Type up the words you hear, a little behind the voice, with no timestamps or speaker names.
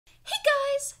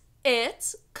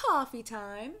It's coffee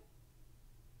time.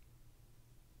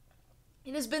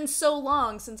 It has been so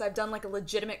long since I've done like a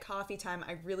legitimate coffee time,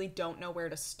 I really don't know where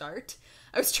to start.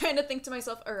 I was trying to think to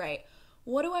myself, all right,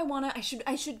 what do I want to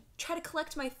I should try to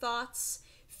collect my thoughts,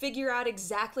 figure out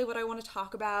exactly what I want to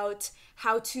talk about,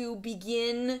 how to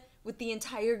begin with the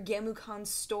entire Gemucon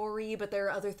story, but there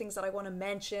are other things that I want to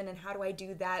mention and how do I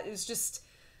do that? It's just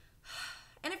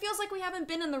and it feels like we haven't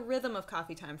been in the rhythm of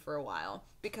coffee time for a while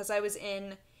because I was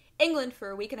in England for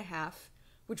a week and a half,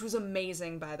 which was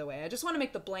amazing, by the way. I just want to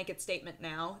make the blanket statement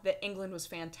now that England was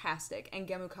fantastic and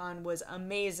Gemucon was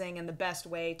amazing and the best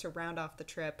way to round off the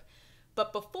trip.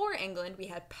 But before England, we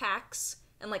had PAX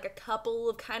and like a couple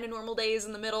of kind of normal days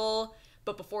in the middle.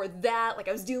 But before that, like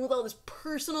I was dealing with all this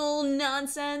personal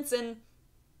nonsense and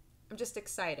I'm just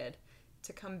excited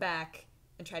to come back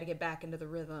and try to get back into the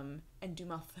rhythm and do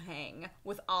my thing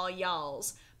with all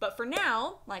y'alls. But for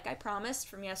now, like I promised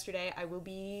from yesterday, I will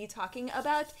be talking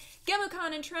about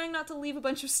Gemucon and trying not to leave a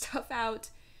bunch of stuff out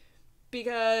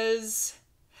because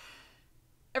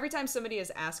every time somebody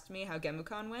has asked me how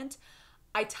Gemucon went,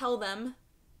 I tell them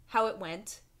how it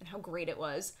went and how great it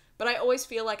was, but I always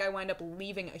feel like I wind up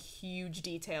leaving a huge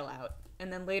detail out.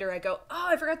 And then later I go, oh,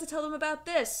 I forgot to tell them about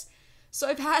this. So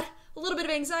I've had a little bit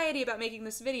of anxiety about making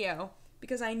this video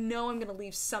because I know I'm going to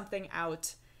leave something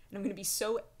out and I'm going to be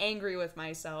so angry with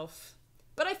myself.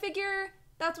 But I figure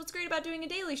that's what's great about doing a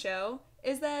daily show,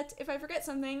 is that if I forget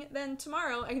something, then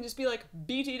tomorrow I can just be like,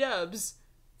 BT dubs,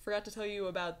 forgot to tell you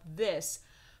about this.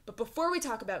 But before we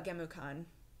talk about Gemucon,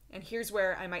 and here's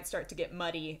where I might start to get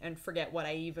muddy and forget what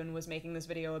I even was making this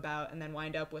video about and then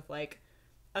wind up with like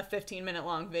a 15-minute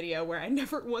long video where I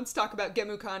never once talk about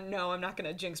Gemucon. No, I'm not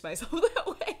going to jinx myself that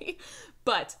way.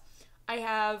 But I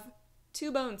have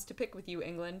 2 bones to pick with you,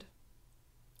 England.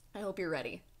 I hope you're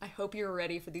ready. I hope you're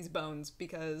ready for these bones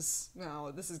because,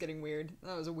 oh, this is getting weird.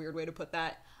 That was a weird way to put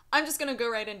that. I'm just gonna go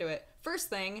right into it. First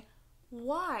thing,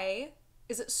 why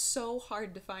is it so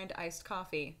hard to find iced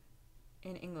coffee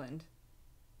in England?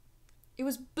 It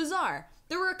was bizarre.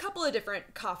 There were a couple of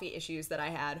different coffee issues that I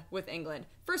had with England.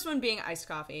 First one being iced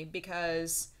coffee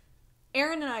because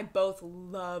Aaron and I both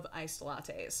love iced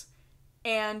lattes.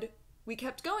 And we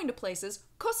kept going to places,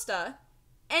 Costa,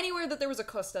 anywhere that there was a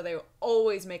Costa, they would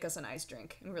always make us an iced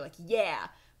drink. And we were like, yeah.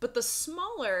 But the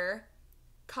smaller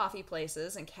coffee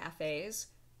places and cafes,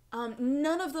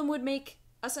 none of them would make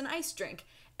us an iced drink.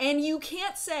 And you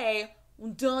can't say,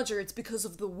 well, Dodger, it's because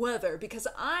of the weather, because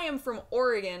I am from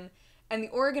Oregon, and the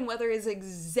Oregon weather is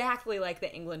exactly like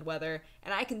the England weather,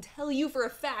 and I can tell you for a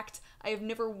fact, I have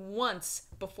never once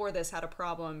before this had a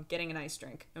problem getting an iced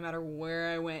drink, no matter where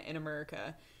I went in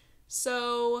America.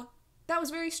 So that was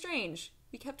very strange.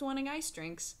 We kept wanting iced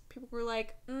drinks. People were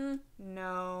like,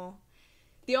 no.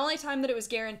 The only time that it was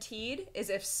guaranteed is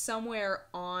if somewhere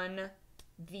on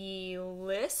the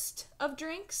list of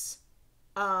drinks,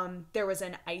 there was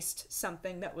an iced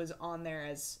something that was on there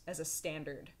as a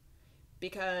standard.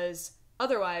 Because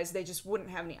otherwise, they just wouldn't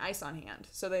have any ice on hand.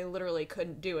 So they literally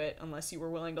couldn't do it unless you were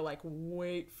willing to, like,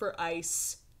 wait for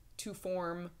ice to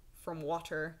form from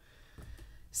water.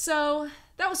 So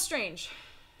that was strange.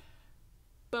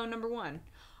 Bone number 1.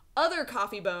 Other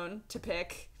coffee bone to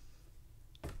pick.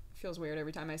 Feels weird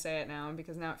every time I say it now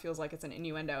because now it feels like it's an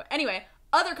innuendo. Anyway,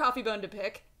 other coffee bone to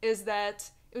pick is that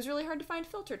it was really hard to find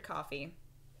filtered coffee.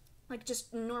 Like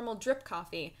just normal drip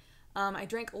coffee. I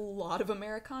drank a lot of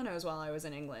Americanos while I was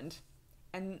in England.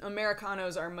 And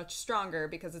Americanos are much stronger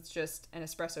because it's just an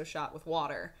espresso shot with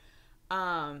water.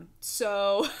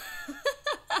 So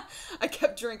I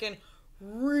kept drinking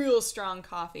real strong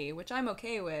coffee, which I'm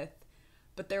okay with.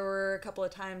 But there were a couple of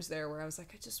times there where I was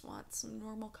like, I just want some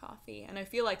normal coffee. And I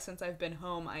feel like since I've been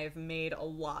home, I have made a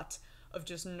lot of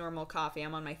just normal coffee.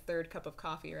 I'm on my 3rd cup of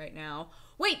coffee right now.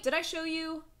 Wait, did I show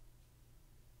you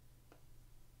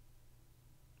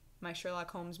my Sherlock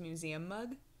Holmes Museum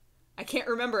mug? I can't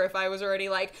remember if I was already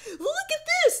like, look at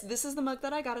this! This is the mug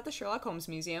that I got at the Sherlock Holmes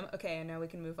Museum. Okay, and now we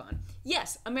can move on.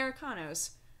 Yes,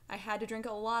 Americanos. I had to drink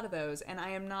a lot of those, and I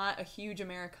am not a huge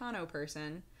Americano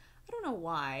person. I don't know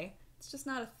why. It's just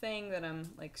not a thing that I'm,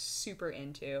 like, super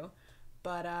into.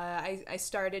 But I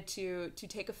started to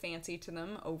take a fancy to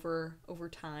them over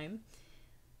time.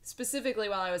 Specifically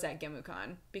while I was at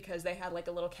Gemucon, because they had, like,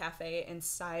 a little cafe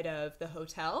inside of the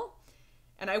hotel.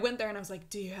 And I went there and I was like,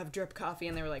 do you have drip coffee?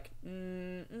 And they were like, no.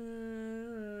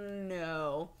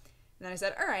 And then I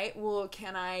said, all right, well,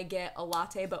 can I get a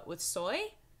latte but with soy?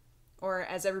 Or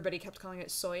as everybody kept calling it,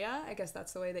 soya. I guess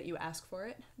that's the way that you ask for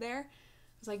it there.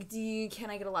 I was like, can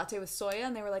I get a latte with soya?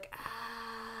 And they were like,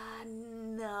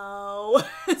 no.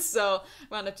 So I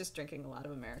wound up just drinking a lot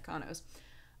of Americanos.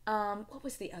 What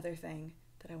was the other thing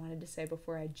that I wanted to say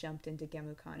before I jumped into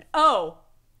Gemucon? Oh,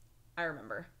 I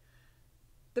remember.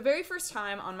 The very first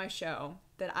time on my show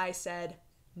that I said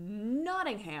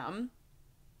Nottingham,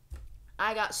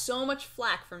 I got so much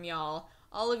flack from y'all.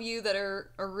 All of you that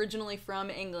are originally from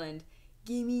England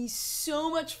gave me so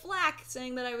much flack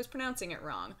saying that I was pronouncing it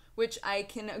wrong, which I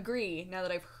can agree now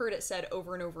that I've heard it said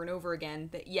over and over and over again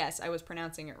that yes, I was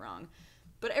pronouncing it wrong.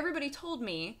 But everybody told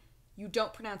me you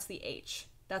don't pronounce the H.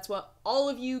 That's what all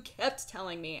of you kept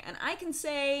telling me. And I can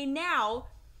say now,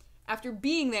 after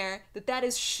being there, that that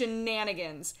is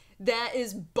shenanigans. That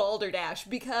is balderdash,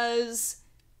 because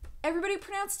everybody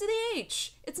pronounced the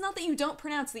H. It's not that you don't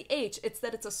pronounce the H, it's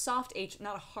that it's a soft H,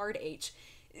 not a hard H.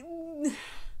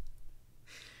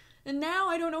 And now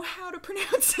I don't know how to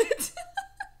pronounce it.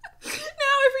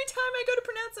 Now every time I go to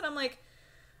pronounce it, I'm like,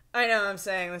 I know I'm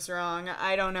saying this wrong.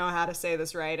 I don't know how to say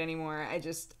this right anymore.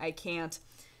 I can't.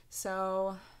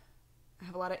 So I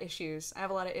have a lot of issues. I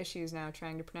have a lot of issues now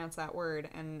trying to pronounce that word,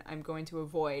 and I'm going to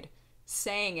avoid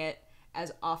saying it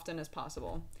as often as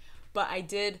possible. But I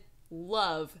did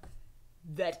love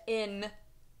that in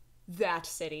that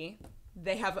city,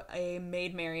 they have a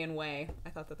Maid Marian Way. I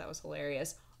thought that that was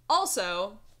hilarious.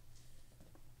 Also,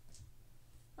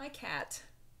 my cat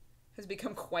has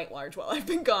become quite large while I've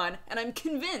been gone, and I'm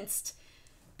convinced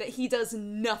that he does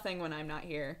nothing when I'm not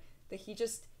here. That he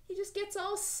just gets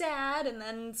all sad, and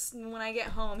then when I get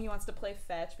home, he wants to play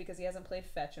fetch because he hasn't played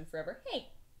fetch in forever. Hey!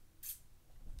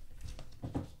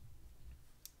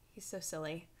 He's so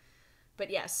silly. But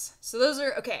yes, so those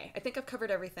are, okay, I think I've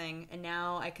covered everything, and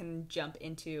now I can jump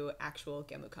into actual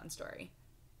Gemucon story.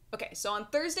 Okay, so on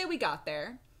Thursday we got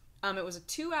there. It was a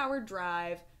 2-hour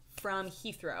drive from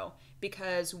Heathrow,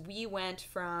 because we went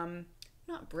from,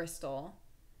 not Bristol,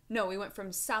 no, we went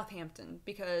from Southampton,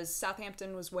 because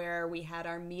Southampton was where we had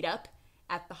our meetup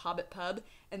at the Hobbit pub,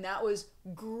 and that was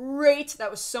great. That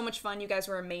was so much fun. You guys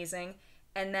were amazing.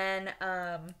 And then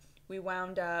we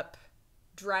wound up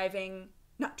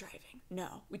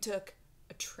we took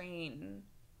a train.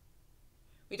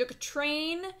 We took a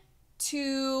train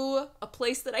to a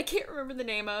place that I can't remember the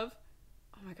name of.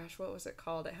 Oh my gosh, what was it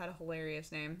called? It had a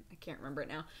hilarious name. I can't remember it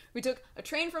now. We took a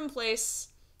train from a place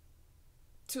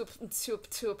to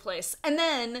a place, and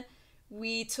then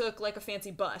we took like a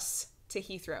fancy bus to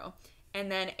Heathrow.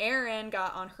 And then Erin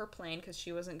got on her plane because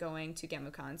she wasn't going to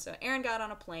Gemucon. So Erin got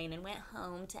on a plane and went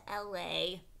home to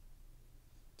LA.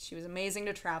 She was amazing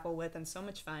to travel with and so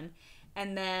much fun.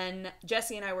 And then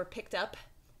Jesse and I were picked up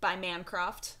by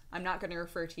Mancroft. I'm not going to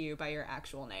refer to you by your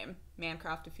actual name.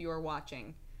 Mancroft, if you are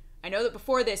watching. I know that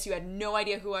before this you had no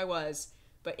idea who I was,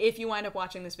 but if you wind up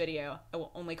watching this video, I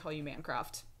will only call you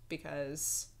Mancroft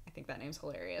because I think that name's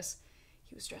hilarious.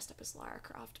 He was dressed up as Lara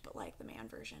Croft, but like the man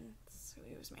version, so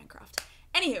he was Mancroft.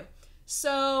 Anywho,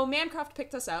 so Mancroft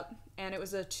picked us up, and it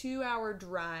was a 2-hour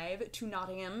drive to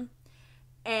Nottingham,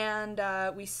 and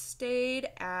we stayed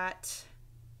at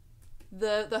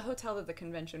the hotel that the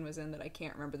convention was in that I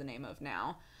can't remember the name of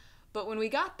now. But when we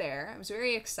got there, I was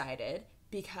very excited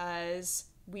because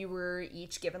we were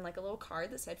each given like a little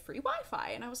card that said free Wi-Fi,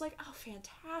 and I was like, oh,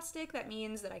 fantastic. That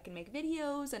means that I can make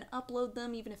videos and upload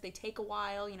them even if they take a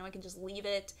while. You know, I can just leave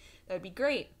it. That would be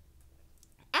great.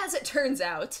 As it turns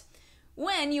out,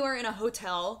 when you are in a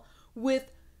hotel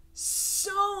with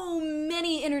so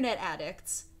many internet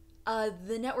addicts,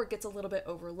 the network gets a little bit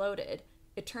overloaded.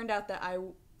 It turned out that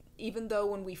even though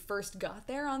when we first got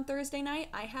there on Thursday night,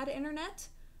 I had internet,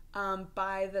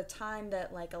 by the time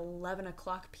that like 11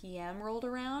 o'clock p.m. rolled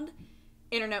around,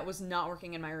 internet was not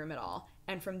working in my room at all.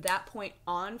 And from that point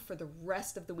on, for the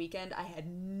rest of the weekend, I had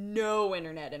no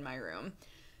internet in my room.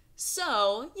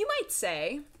 So you might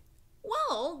say,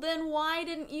 well, then why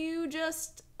didn't you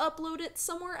just upload it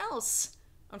somewhere else?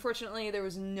 Unfortunately, there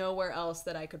was nowhere else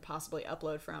that I could possibly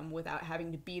upload from without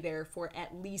having to be there for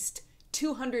at least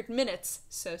 200 minutes,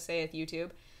 so saith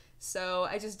YouTube. So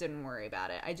I just didn't worry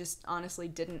about it. I just honestly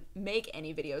didn't make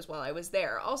any videos while I was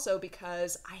there. Also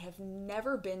because I have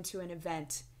never been to an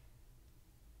event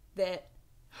that,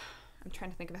 I'm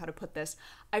trying to think of how to put this.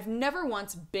 I've never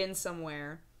once been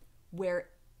somewhere where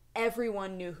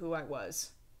everyone knew who I was.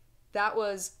 That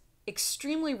was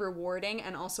extremely rewarding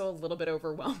and also a little bit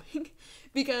overwhelming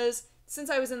because since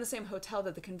I was in the same hotel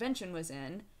that the convention was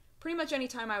in, pretty much any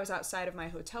time I was outside of my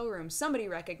hotel room, somebody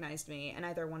recognized me and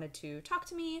either wanted to talk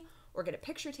to me or get a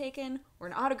picture taken or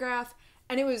an autograph,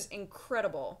 and it was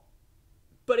incredible.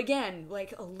 But again,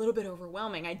 like a little bit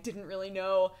overwhelming. I didn't really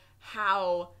know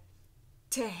how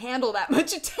to handle that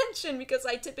much attention because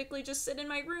I typically just sit in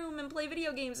my room and play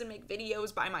video games and make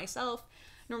videos by myself.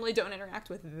 Normally don't interact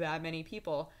with that many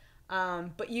people.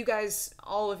 But you guys,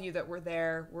 all of you that were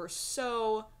there, were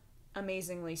so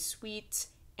amazingly sweet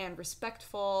and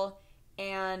respectful,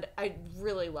 and I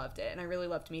really loved it, and I really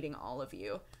loved meeting all of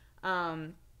you.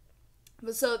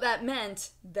 So that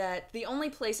meant that the only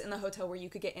place in the hotel where you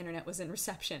could get internet was in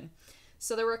reception.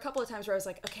 So there were a couple of times where I was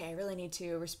like, okay, I really need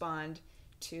to respond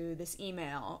to this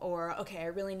email, or okay, I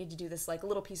really need to do this like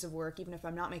little piece of work, even if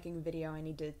I'm not making a video, I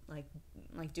need to like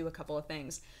do a couple of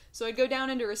things. So I'd go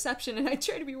down into reception and I'd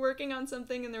try to be working on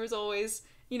something, and there was always,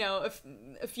 you know,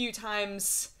 a few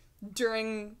times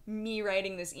during me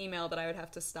writing this email that I would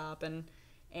have to stop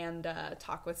and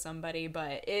talk with somebody,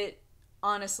 but it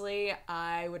honestly,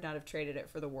 I would not have traded it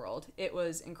for the world. It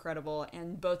was incredible,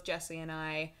 and both Jesse and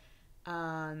I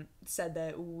said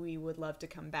that we would love to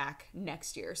come back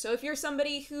next year. So if you're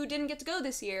somebody who didn't get to go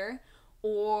this year,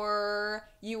 or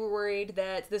you were worried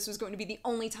that this was going to be the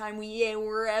only time we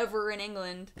were ever in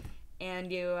England,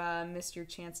 and you missed your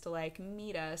chance to like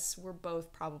meet us, we're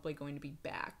both probably going to be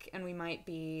back, and we might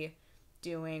be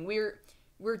doing, we're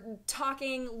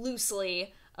talking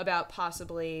loosely about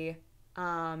possibly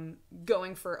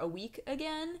going for a week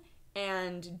again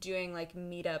and doing like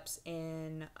meetups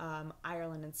in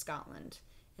Ireland and Scotland,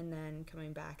 and then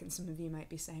coming back. And some of you might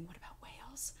be saying, what about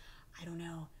Wales? I don't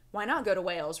know. Why not go to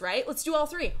Wales, right? Let's do all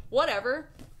three. Whatever.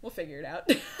 We'll figure it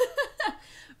out.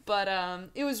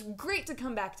 But it was great to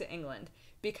come back to England,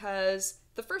 because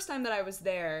the first time that I was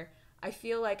there, I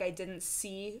feel like I didn't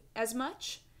see as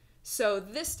much. So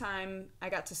this time I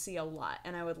got to see a lot,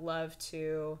 and I would love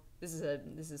to, this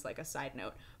is like a side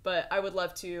note, but I would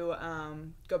love to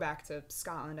go back to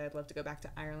Scotland. I'd love to go back to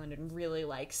Ireland and really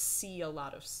like see a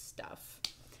lot of stuff.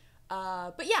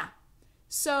 But yeah,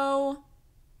 so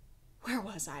where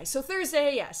was I? So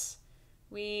Thursday, yes,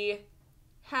 we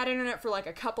had internet for like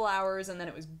a couple hours, and then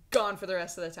it was gone for the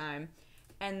rest of the time.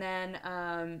 And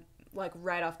then like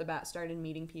right off the bat started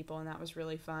meeting people, and that was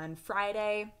really fun.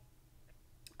 Friday,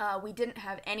 we didn't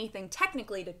have anything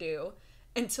technically to do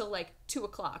until like 2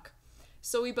 o'clock.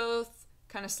 So we both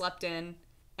kind of slept in,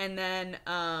 and then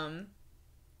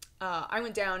I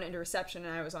went down into reception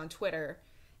and I was on Twitter,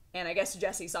 and I guess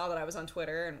Jesse saw that I was on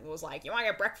Twitter and was like, you want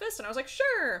to get breakfast? And I was like,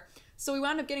 sure. So we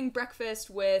wound up getting breakfast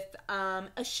with a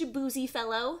Shabuzi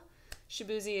fellow.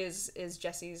 Shabuzi is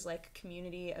Jesse's like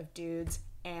community of dudes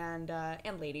and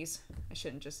ladies. I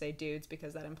shouldn't just say dudes,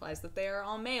 because that implies that they are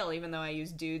all male, even though I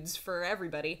use dudes for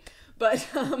everybody. But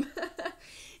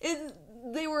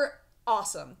they were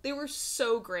awesome. They were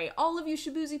so great. All of you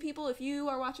Shabuzi people, if you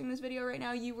are watching this video right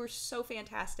now, you were so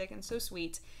fantastic and so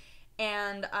sweet.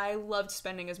 And I loved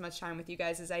spending as much time with you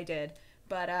guys as I did.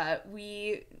 But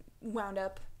we wound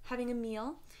up having a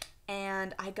meal,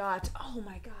 and I got, oh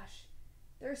my gosh,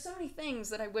 there are so many things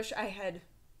that I wish I had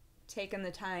taken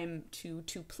the time to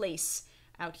place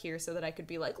out here so that I could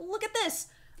be like, look at this.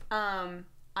 I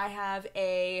have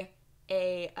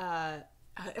oh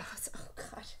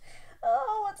gosh,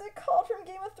 oh, what's it called from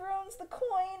Game of Thrones? The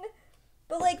coin,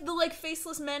 the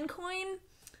faceless men coin.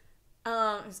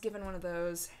 I was given one of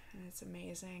those, and it's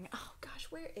amazing. Oh gosh,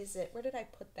 where is it? Where did I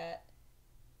put that?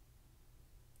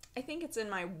 I think it's in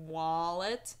my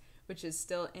wallet, which is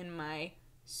still in my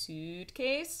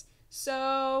suitcase.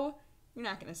 So you're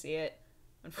not gonna see it,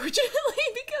 unfortunately,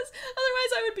 because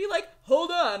otherwise I would be like, hold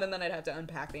on, and then I'd have to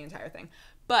unpack the entire thing.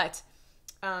 But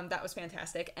that was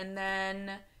fantastic. And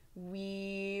then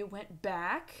we went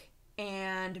back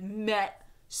and met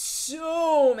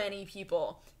so many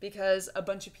people, because a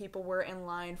bunch of people were in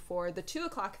line for the 2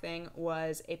 o'clock thing.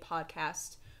 Was a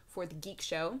podcast for the Geek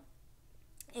Show,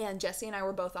 and Jesse and I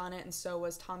were both on it, and so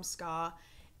was Tom Ska.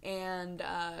 And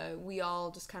we all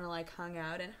just kind of like hung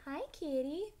out, and hi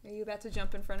kitty, are you about to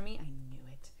jump in front of me? I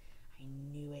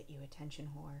knew it, you attention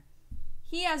whore.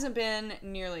 He hasn't been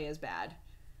nearly as bad.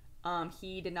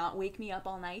 He did not wake me up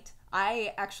all night.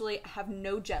 I actually have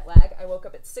no jet lag. I woke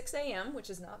up at 6 a.m., which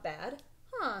is not bad.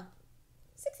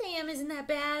 6 a.m. isn't that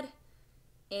bad.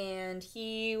 And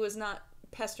he was not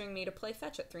pestering me to play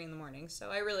fetch at 3 in the morning, so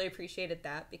I really appreciated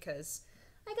that, because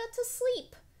I got to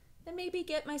sleep and maybe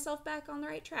get myself back on the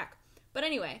right track. But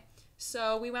anyway,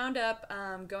 so we wound up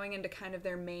going into kind of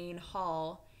their main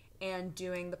hall and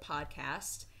doing the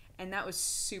podcast, and that was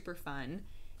super fun.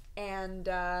 And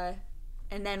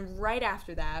then right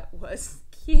after that was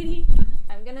Kitty.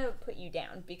 I'm gonna put you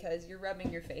down because you're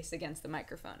rubbing your face against the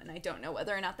microphone, and I don't know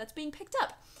whether or not that's being picked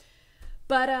up.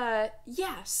 But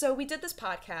yeah, so we did this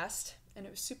podcast, and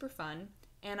it was super fun,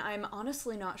 and I'm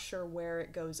honestly not sure where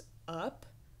it goes up.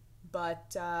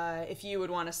 But if you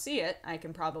would want to see it, I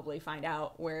can probably find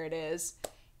out where it is.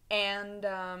 And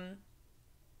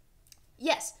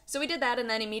Yes, so we did that, and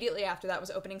then immediately after that was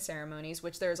opening ceremonies,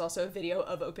 which there's also a video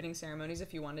of opening ceremonies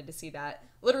if you wanted to see that.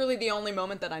 Literally the only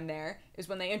moment that I'm there is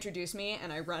when they introduce me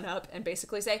and I run up and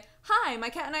basically say, "Hi,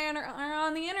 my cat and I are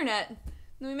on the internet,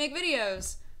 and we make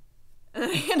videos." And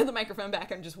then I handed the microphone back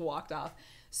and just walked off.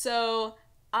 So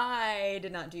I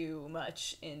did not do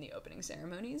much in the opening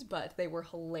ceremonies, but they were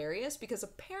hilarious because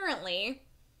apparently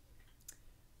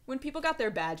when people got their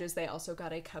badges, they also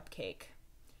got a cupcake,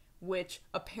 which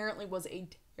apparently was a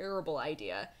terrible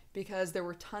idea because there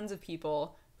were tons of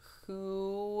people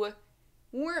who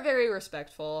weren't very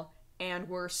respectful and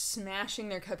were smashing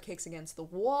their cupcakes against the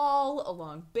wall,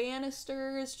 along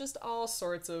banisters, just all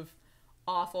sorts of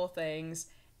awful things.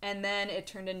 And then it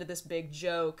turned into this big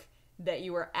joke that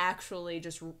you were actually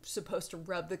just supposed to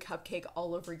rub the cupcake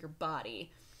all over your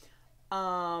body,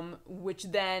 which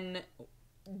then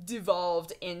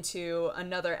devolved into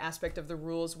another aspect of the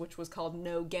rules, which was called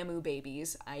no gemu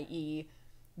babies, i.e.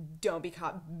 don't be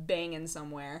caught banging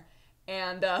somewhere.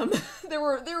 And there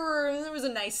was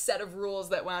a nice set of rules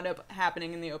that wound up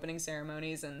happening in the opening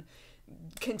ceremonies and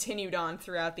continued on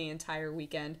throughout the entire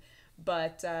weekend.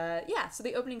 But yeah, so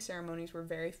the opening ceremonies were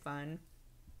very fun.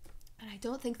 And I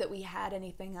don't think that we had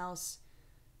anything else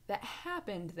that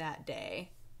happened that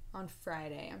day on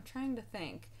Friday. I'm trying to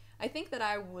think. I think that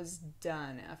I was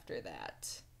done after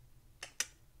that.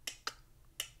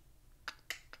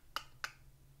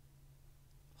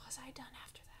 Was I done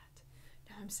after that?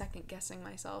 Now I'm second guessing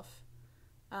myself.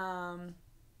 But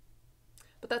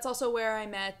that's also where I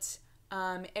met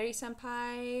Eri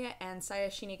Senpai and Saya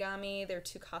Shinigami. They're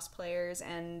two cosplayers,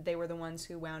 and they were the ones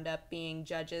who wound up being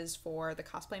judges for the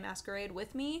cosplay masquerade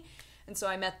with me. And so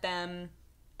I met them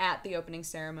at the opening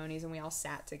ceremonies, and we all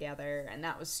sat together, and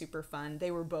that was super fun. They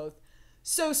were both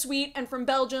so sweet and from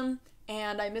Belgium,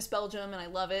 and I miss Belgium, and I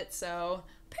love it. So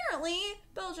apparently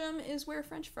Belgium is where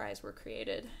French fries were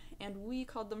created, and we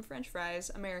called them French fries.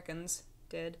 Americans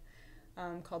did.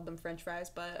 Called them French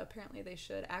fries, but apparently they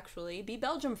should actually be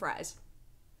Belgium fries.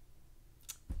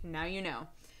 Now you know.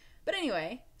 But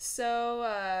anyway, so,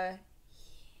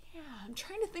 yeah, I'm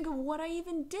trying to think of what I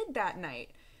even did that night.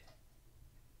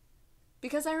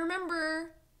 Because I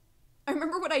remember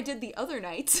what I did the other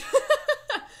night,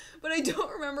 but I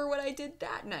don't remember what I did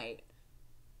that night.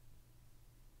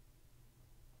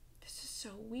 This is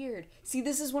so weird. See,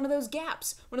 this is one of those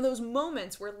gaps, one of those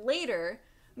moments where later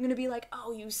I'm gonna be like,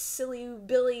 "Oh, you silly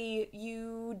Billy,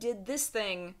 you did this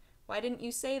thing. Why didn't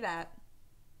you say that?"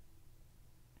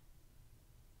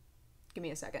 Give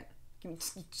me a second. Give me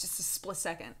just a split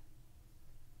second.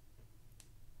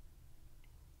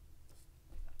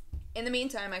 In the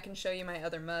meantime, I can show you my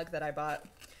other mug that I bought.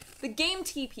 The Game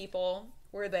Tea people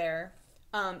were there.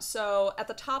 So at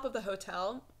the top of the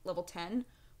hotel, level 10,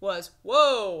 was,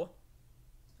 whoa!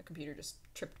 My computer just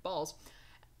tripped balls.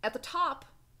 At the top,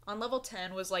 on level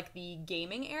 10, was like the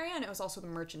gaming area, and it was also the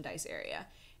merchandise area.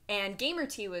 And Gamer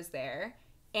Tea was there,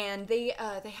 and they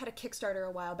had a Kickstarter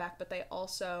a while back, but they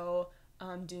also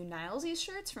do Niles's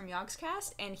shirts from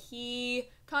Yogscast, and he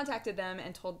contacted them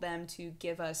and told them to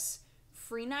give us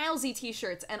free Nilesy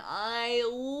t-shirts, and I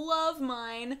love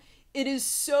mine. It is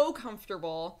so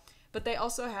comfortable, but they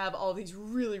also have all these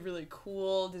really, really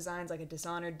cool designs, like a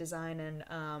Dishonored design and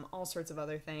all sorts of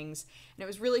other things, and it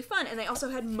was really fun. And they also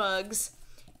had mugs,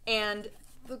 and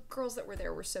the girls that were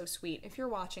there were so sweet. If you're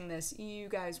watching this, you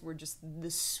guys were just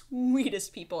the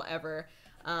sweetest people ever.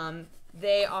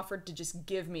 They offered to just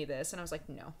give me this, and I was like,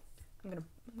 no, I'm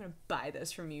gonna buy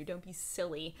this from you. Don't be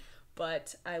silly.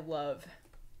 But I love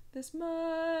this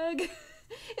mug.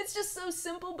 It's just so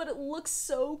simple, but it looks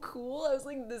so cool. I was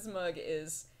like, this mug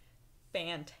is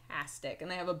fantastic.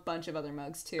 And they have a bunch of other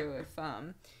mugs too,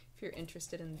 if you're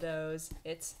interested in those.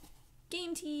 It's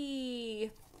Game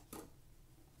Tea.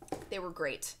 They were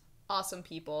great. Awesome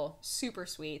people. Super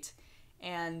sweet.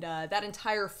 And that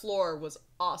entire floor was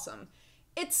awesome.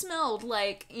 It smelled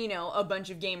like, you know, a bunch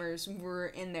of gamers were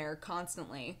in there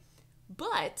constantly.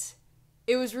 But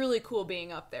it was really cool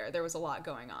being up there. There was a lot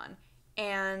going on.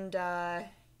 And,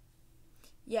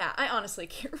 yeah, I honestly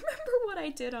can't remember what I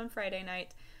did on Friday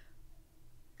night.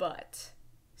 But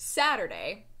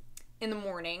Saturday, in the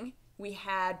morning, we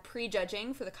had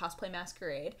pre-judging for the Cosplay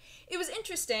Masquerade. It was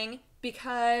interesting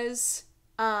because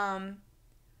I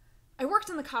worked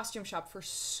in the costume shop for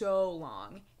so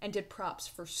long and did props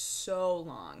for so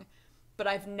long, but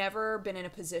I've never been in a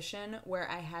position where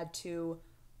I had to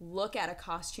look at a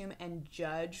costume and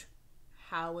judge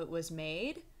how it was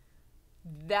made.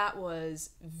 That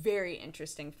was very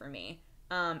interesting for me,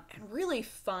 and really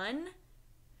fun.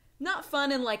 Not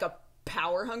fun in like a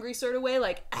power-hungry sort of way,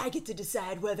 like I get to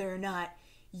decide whether or not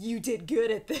you did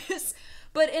good at this,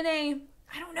 but in a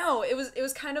I don't know. It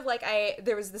was kind of like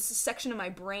there was this section of my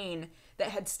brain that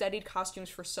had studied costumes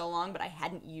for so long, but I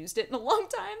hadn't used it in a long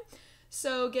time.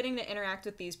 So getting to interact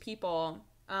with these people,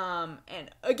 and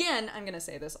again, I'm gonna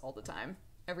say this all the time.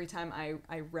 Every time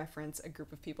I reference a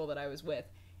group of people that I was with,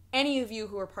 any of you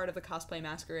who were part of the cosplay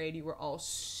masquerade, you were all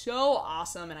so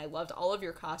awesome, and I loved all of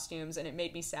your costumes, and it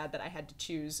made me sad that I had to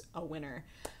choose a winner.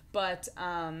 But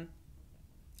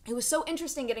it was so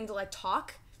interesting getting to like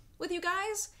talk with you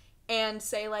guys and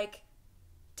say like,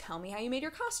 tell me how you made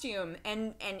your costume,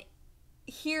 and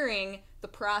hearing the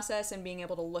process and being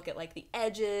able to look at like the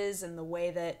edges and the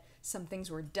way that some things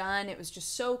were done. It was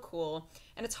just so cool.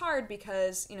 And it's hard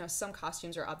because, you know, some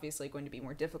costumes are obviously going to be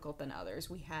more difficult than others.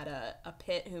 We had a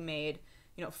pit who made,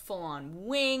 you know, full-on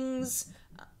wings.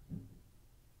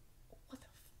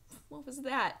 What was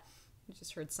that? I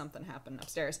just heard something happen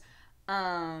upstairs.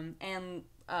 And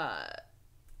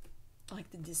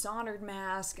like the Dishonored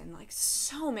mask and like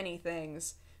so many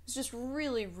things. It was just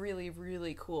really, really,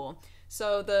 really cool.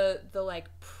 So the like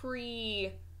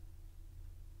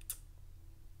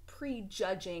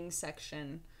pre-judging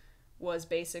section was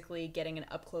basically getting an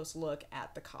up-close look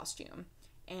at the costume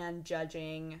and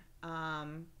judging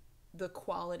the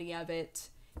quality of it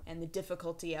and the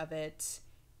difficulty of it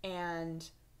and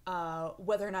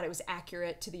whether or not it was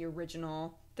accurate to the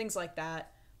original, things like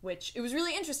that, which it was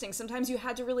really interesting. Sometimes you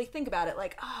had to really think about it,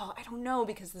 like, oh, I don't know,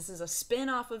 because this is a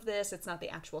spin-off of this, it's not the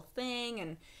actual thing,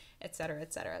 and et cetera,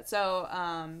 et cetera. So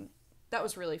that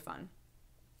was really fun.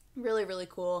 Really, really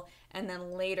cool. And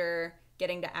then later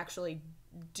getting to actually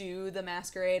do the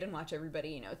masquerade and watch everybody,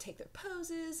 you know, take their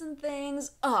poses and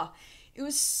things. Oh, it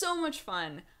was so much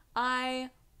fun. I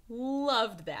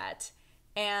loved that.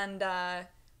 And yeah,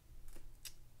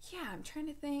 I'm trying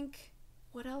to think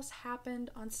what else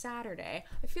happened on Saturday.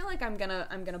 I feel like I'm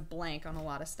gonna blank on a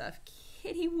lot of stuff.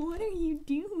 Kitty, what are you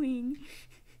doing?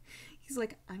 He's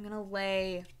like, I'm gonna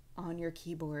lay on your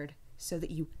keyboard so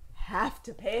that you have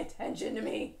to pay attention to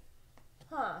me.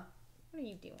 Huh. What are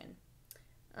you doing?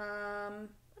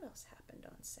 What else happened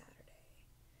on Saturday?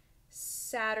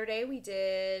 Saturday we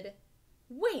did...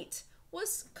 Wait!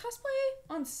 Was cosplay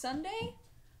on Sunday?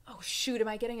 Oh shoot, am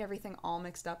I getting everything all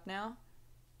mixed up now?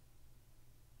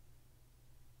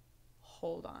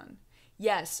 Hold on.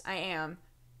 Yes, I am.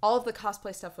 All of the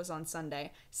cosplay stuff was on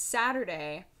Sunday.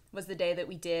 Saturday was the day that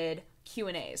we did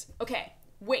Q&As. Okay,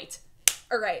 wait.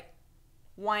 All right.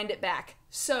 Wind it back.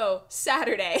 So,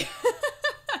 Saturday,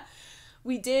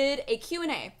 we did a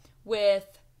Q&A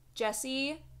with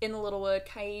Jesse in the Littlewood,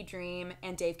 Kai Dream,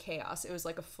 and Dave Chaos. It was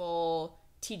like a full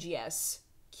TGS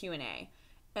Q&A.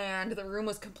 And the room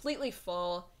was completely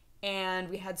full, and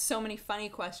we had so many funny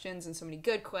questions and so many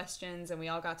good questions, and we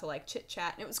all got to like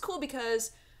chit-chat. And it was cool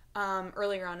because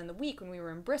earlier on in the week when we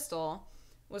were in Bristol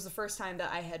was the first time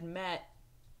that I had met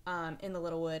in the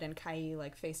Littlewood and Kai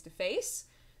like face-to-face.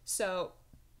 So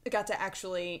I got to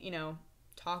actually, you know,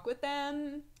 talk with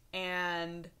them,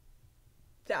 and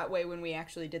that way when we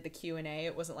actually did the Q&A,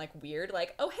 it wasn't like weird,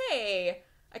 like, oh hey,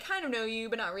 I kind of know you,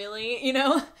 but not really, you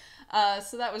know?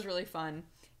 So that was really fun.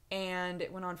 And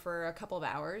it went on for a couple of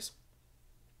hours.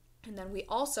 And then we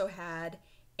also had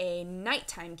a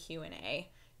nighttime Q&A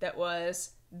that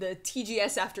was the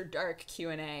TGS After Dark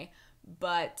Q&A,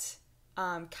 but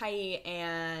Kai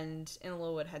and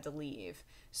Littlewood had to leave.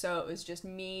 So it was just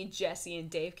me, Jesse, and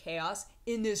Dave Chaos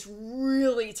in this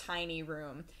really tiny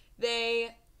room.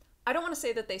 I don't want to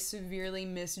say that they severely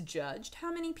misjudged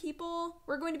how many people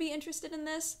were going to be interested in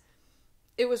this.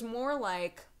 It was more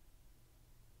like,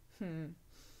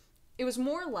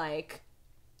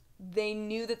 they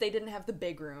knew that they didn't have the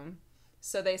big room.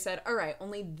 So they said, all right,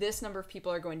 only this number of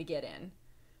people are going to get in.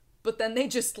 But then they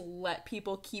just let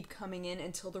people keep coming in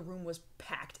until the room was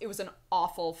packed. It was an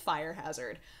awful fire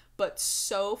hazard, but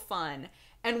so fun.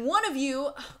 And one of you,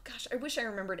 oh gosh, I wish I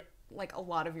remembered like a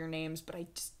lot of your names, but I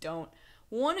just don't.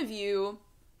 One of you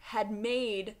had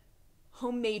made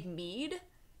homemade mead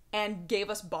and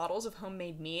gave us bottles of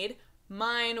homemade mead.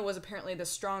 Mine was apparently the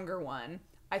stronger one.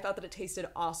 I thought that it tasted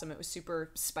awesome. It was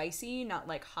super spicy, not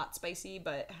like hot spicy,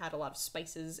 but had a lot of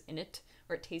spices in it,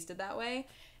 or it tasted that way.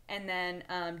 And then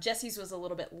Jesse's was a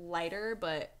little bit lighter,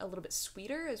 but a little bit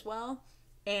sweeter as well.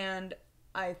 And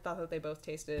I thought that they both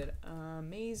tasted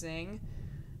amazing.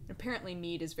 Apparently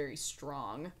mead is very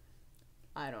strong.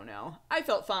 I don't know. I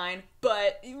felt fine,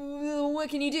 but what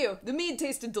can you do? The mead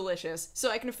tasted delicious. So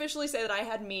I can officially say that I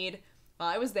had mead while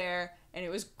I was there, and it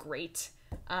was great.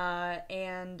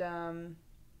 I'm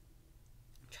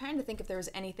trying to think if there was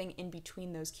anything in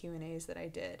between those Q&As that I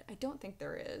did. I don't think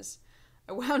there is.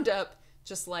 I wound up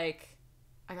just like,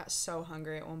 I got so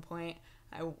hungry at one point.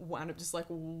 I wound up just like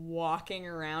walking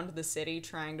around the city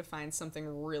trying to find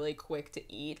something really quick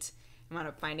to eat. I wound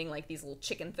up finding like these little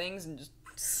chicken things and just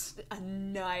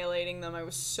annihilating them. I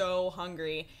was so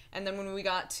hungry. And then when we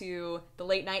got to the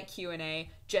late night Q&A,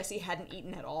 Jesse hadn't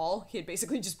eaten at all. He had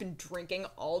basically just been drinking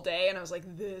all day, and I was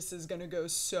like, this is gonna go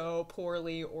so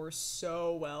poorly or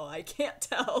so well. I can't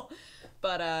tell.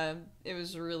 But it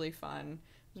was really fun.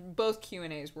 Both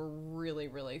Q&As were really,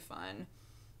 really fun.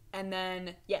 And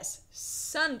then, yes,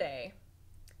 Sunday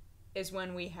is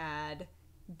when we had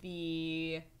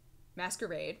the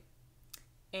masquerade.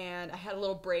 And I had a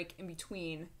little break in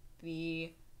between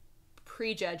the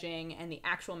prejudging and the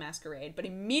actual masquerade. But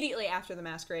immediately after the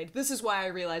masquerade, this is why I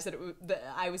realized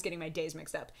that I was getting my days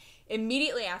mixed up.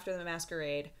 Immediately after the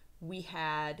masquerade, we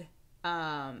had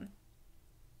the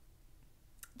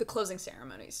closing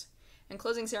ceremonies. And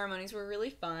closing ceremonies were really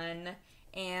fun.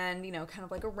 And, you know, kind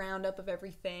of like a roundup of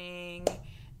everything.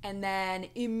 And then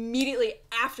immediately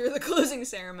after the closing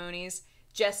ceremonies,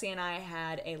 Jesse and I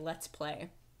had a Let's Play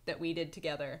that we did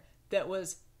together that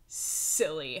was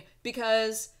silly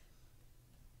because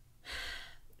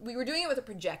we were doing it with a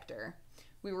projector.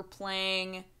 We were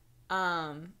playing,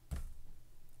 oh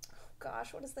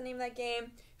gosh, what is the name of that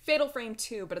game? Fatal Frame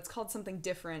 2, but it's called something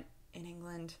different in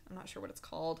England. I'm not sure what it's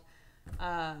called.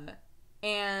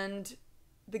 And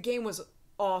the game was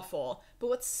awful. But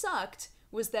what sucked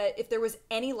was that if there was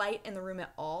any light in the room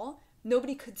at all,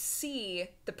 nobody could see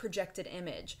the projected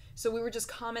image. So we were just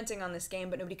commenting on this game,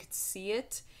 but nobody could see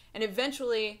it. And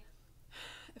eventually,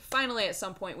 finally at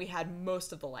some point, we had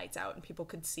most of the lights out and people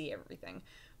could see everything.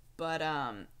 But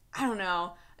I don't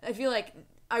know. I feel like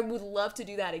I would love to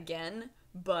do that again,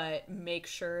 but make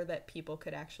sure that people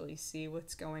could actually see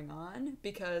what's going on,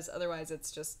 because otherwise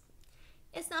it's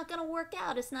not gonna work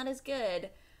out. It's not as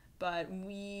good. But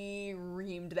we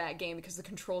reamed that game because the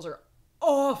controls are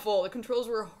awful. The controls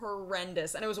were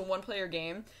horrendous, and it was a one-player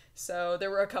game, so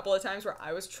there were a couple of times where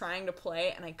I was trying to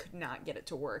play and I could not get it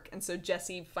to work. And so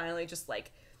Jesse finally just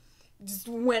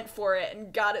went for it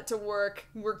and got it to work,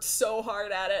 worked so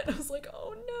hard at it. I was like,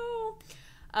 oh no.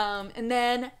 And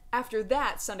then after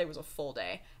that, Sunday was a full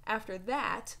day. After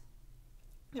that,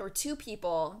 there were two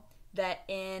people that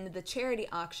in the charity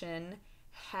auction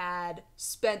had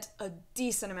spent a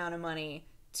decent amount of money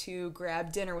to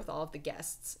grab dinner with all of the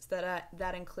guests. So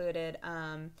that included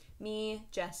me,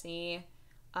 Jesse,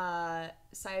 Saya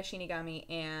Shinigami,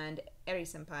 and Eri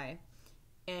Senpai,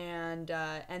 and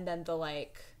then the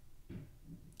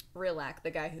Rilak,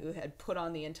 the guy who had put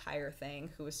on the entire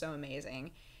thing, who was so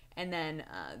amazing, and then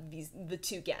the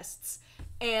two guests,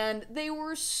 and they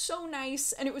were so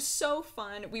nice, and it was so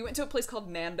fun. We went to a place called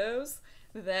Nando's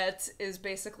that is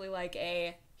basically like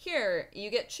here, you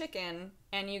get chicken,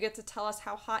 and you get to tell us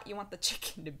how hot you want the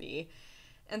chicken to be.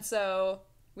 And so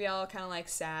we all kind of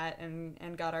sat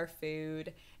and got our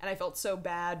food, and I felt so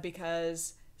bad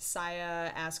because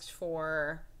Saya asked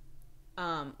for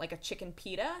a chicken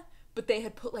pita, but they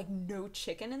had put no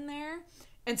chicken in there.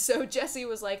 And so Jessie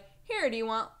was like, here, do you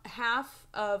want half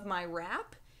of my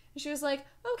wrap? And she was like,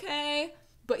 okay.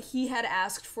 But he had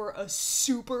asked for a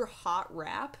super hot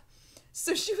wrap.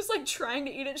 So she was trying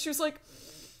to eat it. She was like,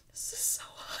 this is so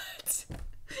hot.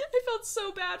 I felt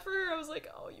so bad for her. I was like,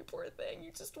 oh, you poor thing.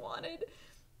 You just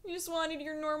wanted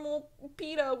your normal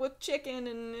pita with chicken,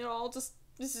 and it all just,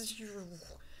 this is,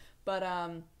 but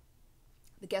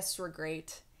the guests were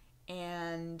great,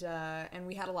 and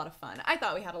we had a lot of fun. I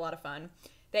thought we had a lot of fun.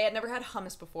 They had never had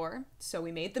hummus before, so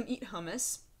we made them eat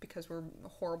hummus because we're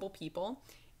horrible people,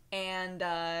 and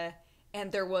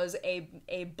there was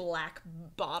a black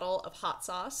bottle of hot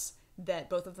sauce that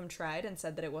both of them tried and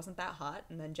said that it wasn't that hot,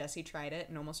 and then Jessie tried it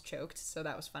and almost choked, so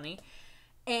that was funny.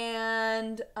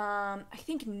 And I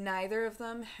think neither of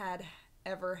them had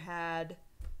ever had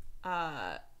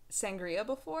sangria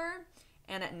before,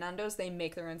 and at Nando's they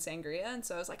make their own sangria, and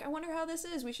so I was like, I wonder how this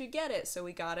is, we should get it. So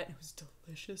we got it. It was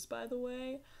delicious, by the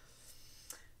way.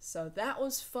 So that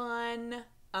was fun.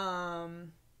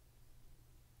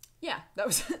 Yeah,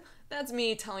 that's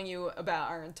me telling you about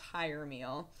our entire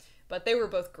meal. But they were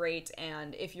both great,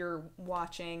 and if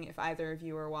either of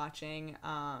you are watching,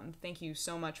 thank you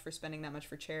so much for spending that much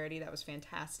for charity. That was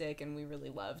fantastic, and we really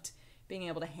loved being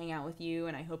able to hang out with you,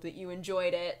 and I hope that you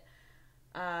enjoyed it.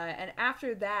 And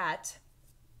after that,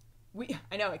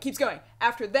 I know, it keeps going.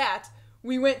 After that,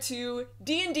 we went to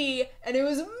D&D, and it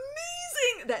was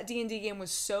amazing! That D&D game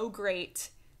was so great.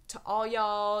 To all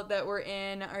y'all that were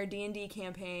in our D&D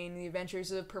campaign, The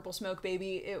Adventures of Purple Smoke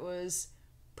Baby, it was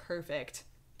perfect.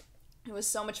 It was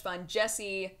so much fun.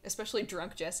 Jesse, especially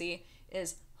drunk Jesse,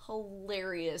 is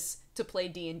hilarious to play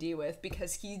D&D with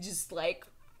because he just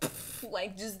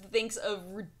like just thinks of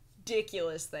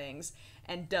ridiculous things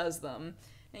and does them.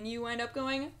 And you wind up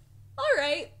going, all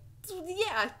right,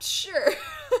 yeah, sure.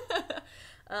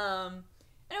 And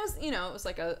it was, you know, it was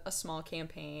like a small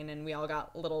campaign, and we all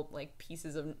got little like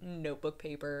pieces of notebook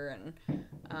paper,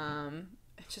 and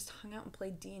just hung out and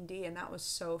played D&D, and that was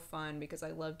so fun because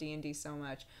I love D&D so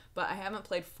much. But I haven't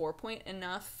played 4-point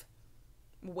enough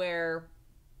where,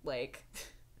 like,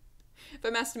 if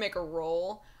I'm asked to make a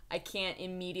roll, I can't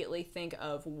immediately think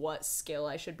of what skill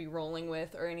I should be rolling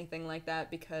with or anything like that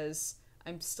because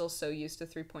I'm still so used to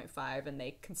 3.5 and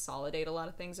they consolidate a lot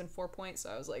of things in 4-point, so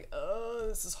I was like, oh,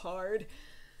 this is hard.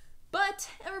 But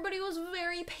everybody was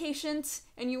very patient,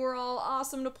 and you were all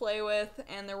awesome to play with,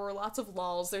 and there were lots of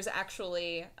lulls. There's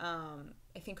actually,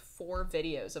 I think 4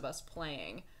 videos of us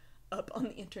playing up on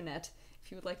the internet. If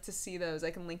you would like to see those,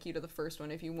 I can link you to the first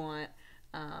one if you want.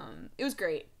 It was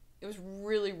great. It was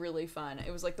really, really fun.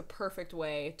 It was like the perfect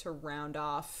way to round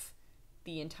off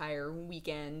the entire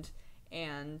weekend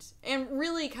and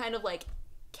really kind of like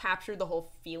capture the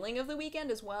whole feeling of the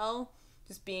weekend as well.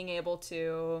 Just being able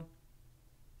to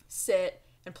sit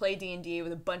and play D&D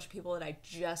with a bunch of people that I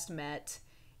just met,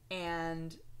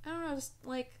 and I don't know, just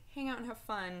like hang out and have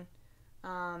fun.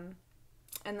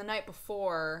 And the night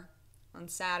before, on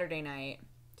Saturday night,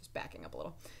 just backing up a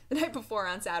little, the night before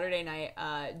on Saturday night,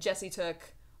 Jesse took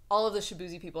all of the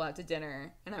Shabuzi people out to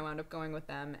dinner, and I wound up going with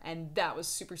them, and that was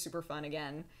super, super fun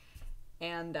again.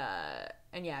 And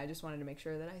yeah, I just wanted to make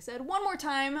sure that I said one more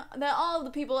time that all of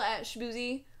the people at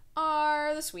Shabuzi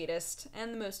are the sweetest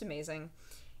and the most amazing.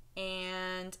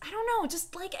 And I don't know,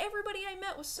 just like everybody I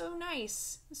met was so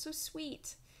nice, so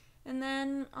sweet. And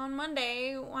then on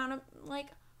Monday, wound up like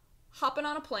hopping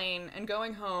on a plane and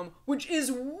going home, which is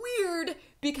weird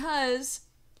because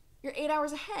you're 8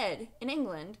 hours ahead in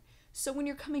England. So when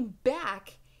you're coming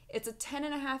back, it's a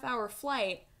 10.5-hour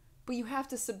flight, but you have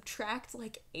to subtract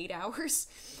like 8 hours.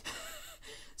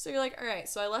 So you're like, all right,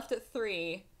 so I left at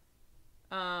 3.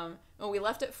 We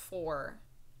left at 4.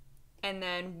 And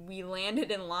then we landed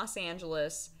in Los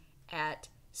Angeles at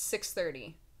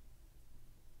 6:30.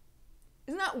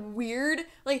 Isn't that weird?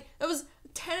 Like, that was a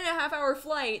 10.5-hour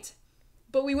flight,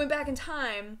 but we went back in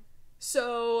time.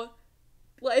 So,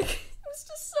 like, it was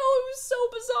so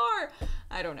bizarre.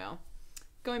 I don't know.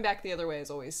 Going back the other way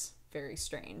is always very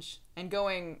strange. And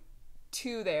going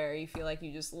to there, you feel like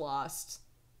you just lost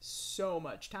so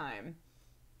much time.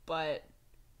 But,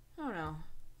 I don't know.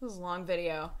 It was a long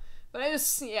video. But I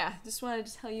just wanted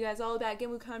to tell you guys all about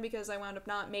Gemucon because I wound up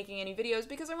not making any videos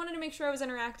because I wanted to make sure I was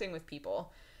interacting with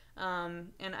people.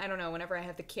 And I don't know, whenever I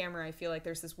have the camera, I feel like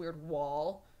there's this weird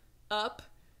wall up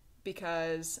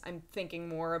because I'm thinking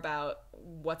more about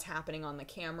what's happening on the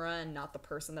camera and not the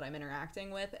person that I'm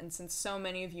interacting with. And since so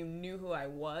many of you knew who I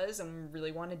was and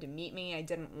really wanted to meet me, I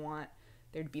didn't want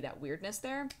there to be that weirdness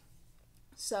there.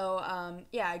 So,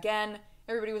 yeah, again,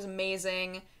 everybody was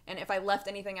amazing, and if I left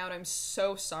anything out, I'm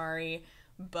so sorry,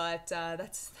 but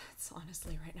that's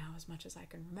honestly right now as much as I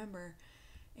can remember,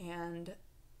 and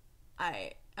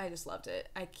I just loved it.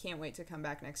 I can't wait to come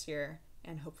back next year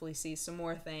and hopefully see some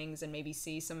more things and maybe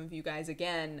see some of you guys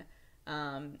again,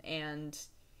 and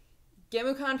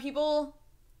Gemucon people,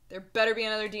 there better be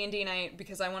another D&D night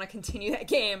because I want to continue that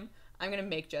game. I'm going to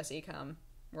make Jesse come.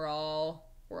 We're all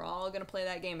going to play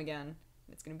that game again.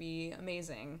 It's going to be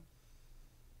amazing.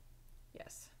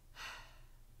 Yes.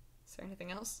 Is there anything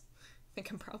else? I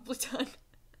think I'm probably done.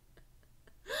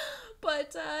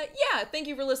 But, yeah, thank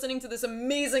you for listening to this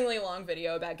amazingly long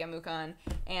video about Gemucon.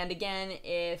 And again,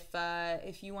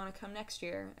 if you want to come next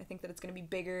year, I think that it's going to be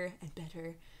bigger and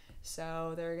better.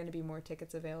 So there are going to be more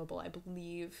tickets available, I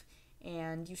believe.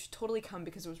 And you should totally come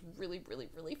because it was really, really,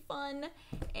 really fun.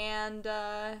 And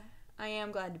I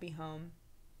am glad to be home.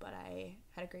 But I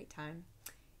had a great time.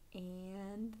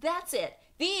 And that's it.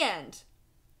 The end.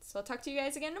 So I'll talk to you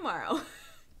guys again tomorrow.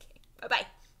 Okay, bye-bye.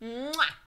 Mwah!